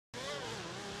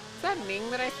that Ming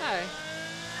that I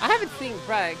saw? I haven't seen,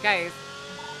 bruh, guys.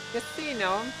 Just so you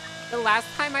know, the last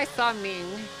time I saw Ming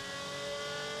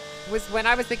was when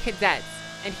I was a cadet,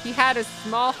 and he had a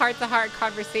small heart-to-heart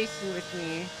conversation with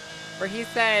me, where he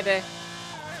said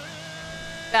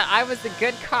that I was a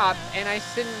good cop and I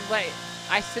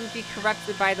shouldn't be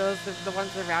corrupted by the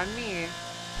ones around me,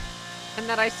 and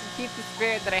that I should keep the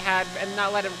spirit that I had and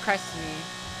not let him crush me.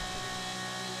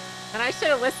 And I should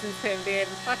have listened to him, dude.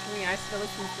 Fuck me, I should have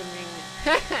listened to Ming.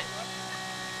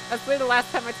 That's literally the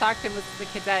last time I talked to him was the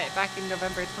cadet back in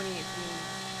November 2018.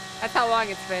 That's how long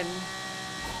it's been.